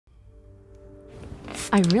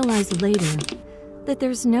I realized later that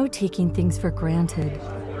there's no taking things for granted.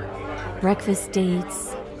 Breakfast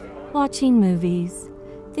dates, watching movies,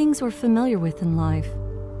 things we're familiar with in life.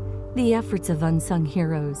 The efforts of unsung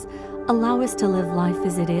heroes allow us to live life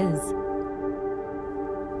as it is.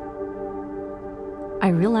 I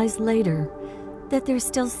realized later that there's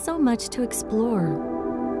still so much to explore.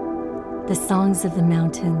 The songs of the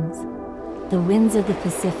mountains, the winds of the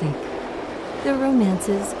Pacific, the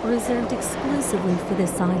romances reserved exclusively for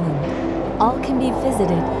this island, all can be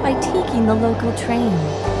visited by taking the local train.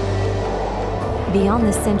 Beyond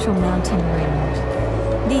the central mountain range,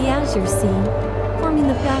 the azure sea forming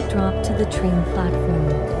the backdrop to the train platform.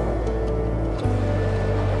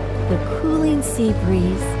 The cooling sea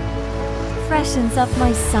breeze freshens up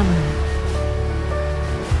my summer.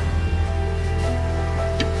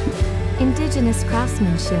 Indigenous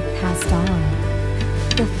craftsmanship passed on.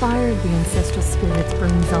 The fire of the ancestral spirits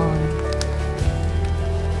burns on.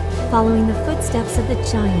 Following the footsteps of the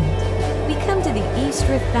giant, we come to the East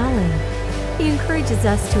Rift Valley. He encourages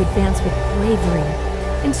us to advance with bravery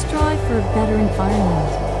and strive for a better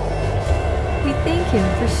environment. We thank him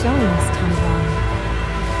for showing us Taiwan.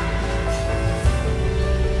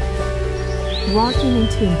 Walking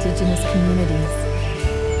into Indigenous communities,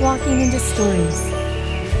 walking into stories,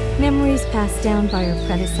 memories passed down by our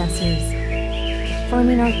predecessors,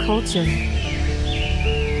 forming our culture.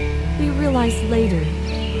 We realized later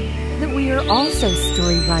that we are also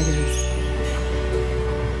storywriters.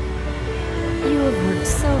 You have worked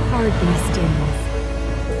so hard these days.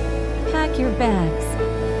 Pack your bags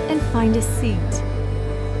and find a seat.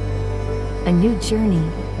 A new journey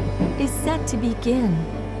is set to begin.